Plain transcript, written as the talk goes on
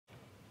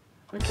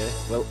Okay,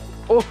 well...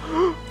 Oh!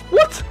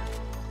 What?!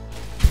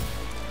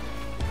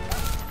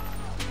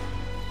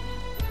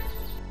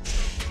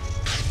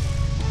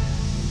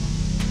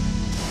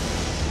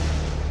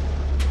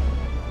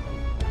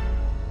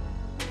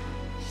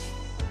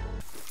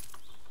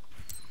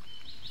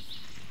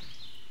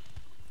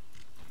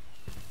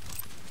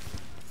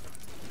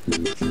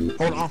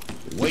 Hold on.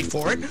 Wait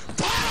for it.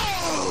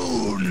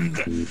 Pound!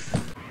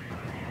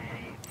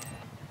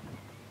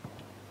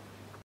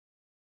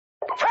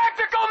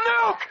 Tactical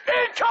nuke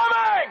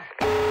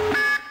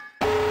incoming!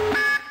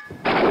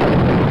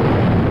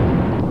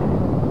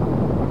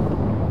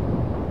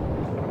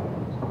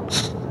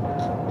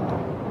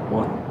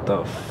 What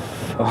the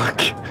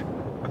fuck?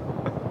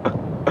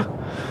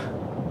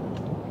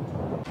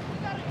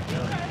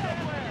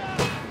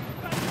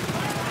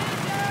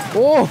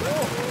 Oh!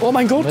 Oh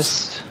mein Gott!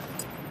 Mist.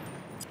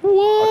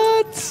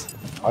 What?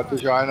 Hat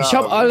dich einer. Ich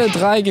hab alle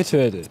 3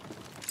 getötet.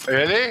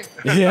 Ehrlich?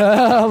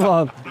 Ja,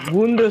 Mann.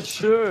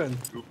 Wunderschön.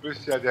 Du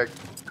bist ja der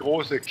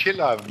große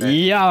Killer, Mensch.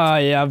 Ja,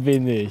 ja,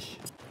 bin ich.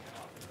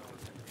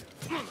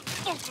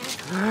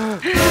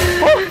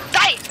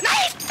 Nein!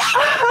 Nein!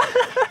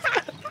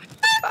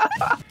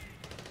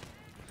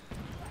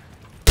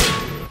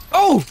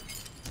 Oh!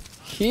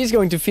 He's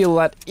going to feel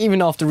that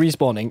even after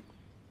respawning.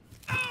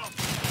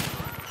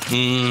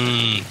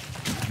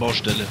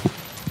 Baustelle.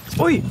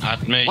 Ui!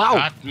 Hat mich, Wow.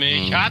 hat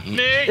mich, hat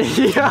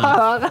mich!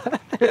 Ja!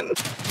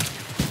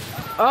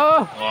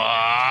 Oh!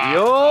 Boah.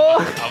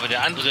 Jo! Aber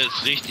der andere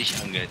ist richtig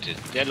angehittet.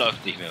 Der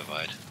läuft nicht mehr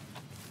weit.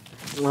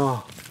 Oh,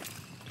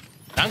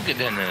 Danke,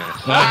 Dennis.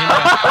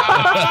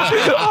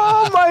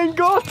 oh mein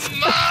Gott!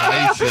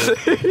 Scheiße.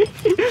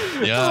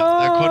 Ja,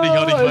 da konnte ich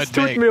auch nicht Es weit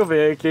tut weg. mir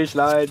wirklich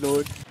leid,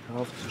 Not.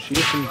 Hör auf zu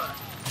schießen.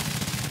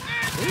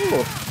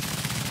 Oh.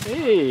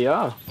 Hey,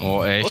 ja.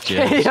 Oh, echt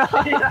Okay, jetzt? ja.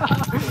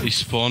 Ich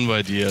spawn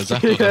bei dir.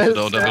 Sag doch, dass du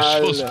da unter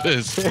Beschuss Alter.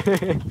 bist.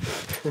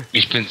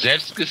 Ich bin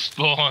selbst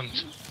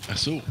gespawnt. Ach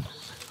so.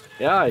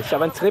 Ja, ich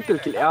habe ein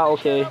Triple-Kill. Ja,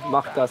 okay,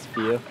 mach das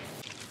 4.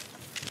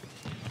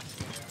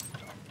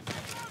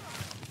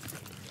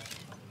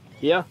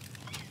 Hier.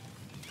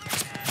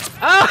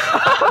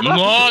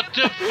 What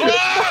the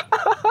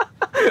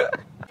fuck?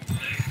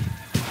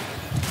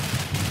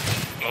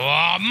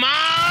 Oh,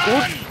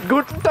 Mann!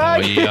 Guten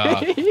Tag! Oh,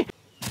 ja.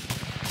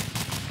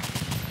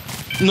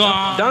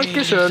 Nein,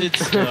 Dankeschön. ich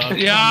sitz da.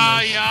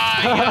 Ja, ja,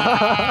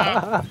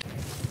 ja!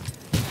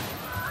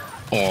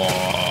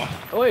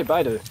 Oh. Ui,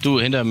 beide. Du,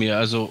 hinter mir,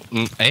 also,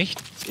 echt?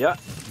 Ja,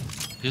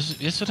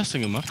 Wie hast du das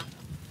denn gemacht?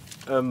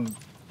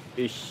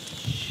 ich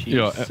schieße.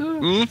 Ja,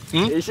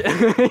 Ich.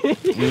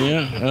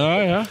 ja,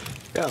 ja, ja.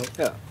 Yeah,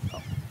 yeah.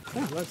 Oh,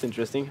 that's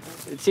interesting.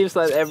 It seems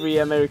like every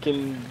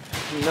American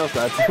knows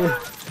that.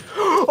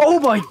 Oh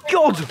my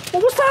god!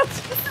 What was that?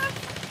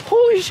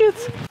 Holy shit!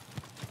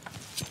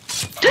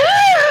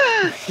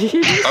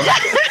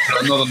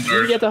 I'm not a You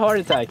nerd. get a heart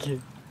attack.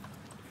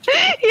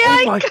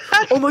 Yeah,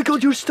 Oh my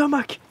god, your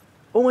stomach!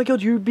 Oh my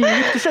god, you're being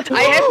ripped to shit.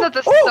 I have not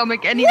a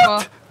stomach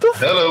anymore.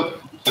 Hello.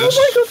 Oh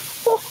my god!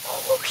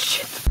 Oh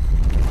shit!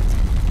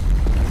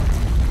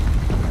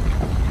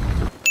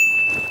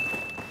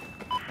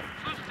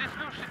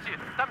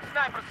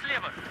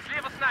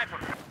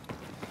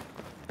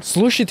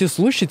 Слушайте,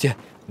 слушайте,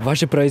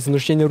 ваше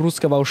произношение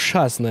русского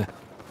ужасное.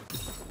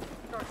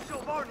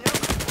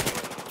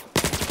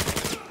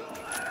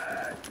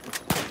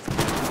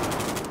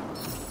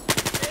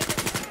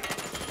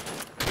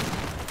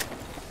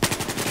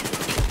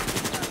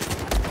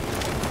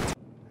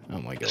 Oh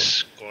my god.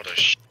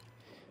 Scottish.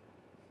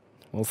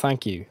 Well,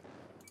 thank you.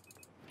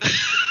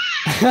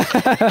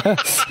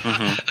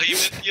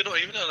 You're not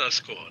even on our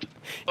squad.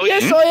 Oh,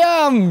 Yes,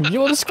 I am!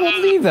 You're the squad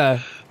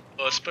leader!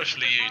 Well,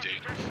 especially you,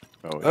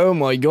 dude. Oh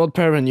my god,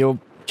 Perrin, your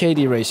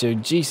KD ratio,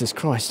 Jesus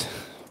Christ.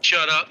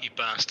 Shut up, you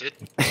bastard.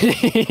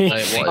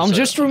 I'm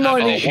just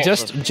reminding,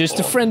 just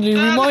a friendly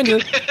reminder.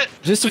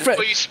 Just a friend.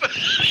 Well, you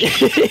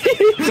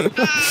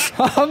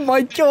Oh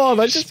my god,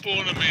 I just.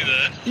 spawned on me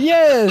there.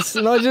 Yes,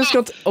 and I just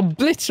got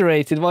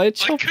obliterated by a I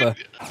chopper.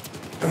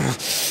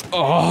 couldn't.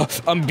 Oh,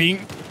 I'm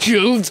being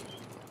killed.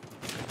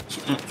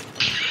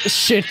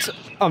 Shit,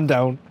 I'm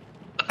down.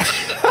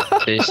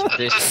 This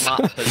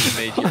map has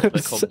made you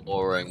become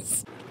boring.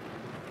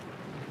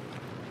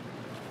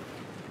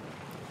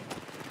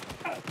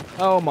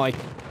 Oh my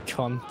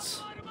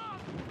cunt.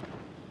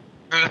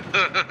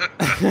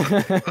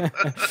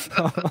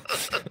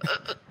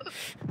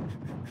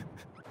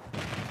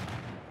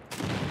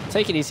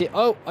 Take it easy.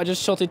 Oh, I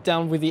just shot it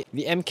down with the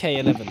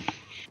MK11.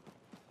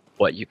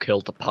 What, you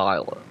killed the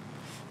pilot?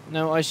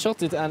 No, I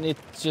shot it and it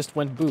just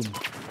went boom.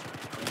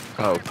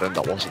 Oh, then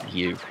that wasn't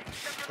you.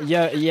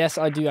 Yeah, yes,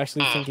 I do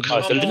actually think it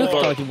was. come It looked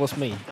on. like it was me.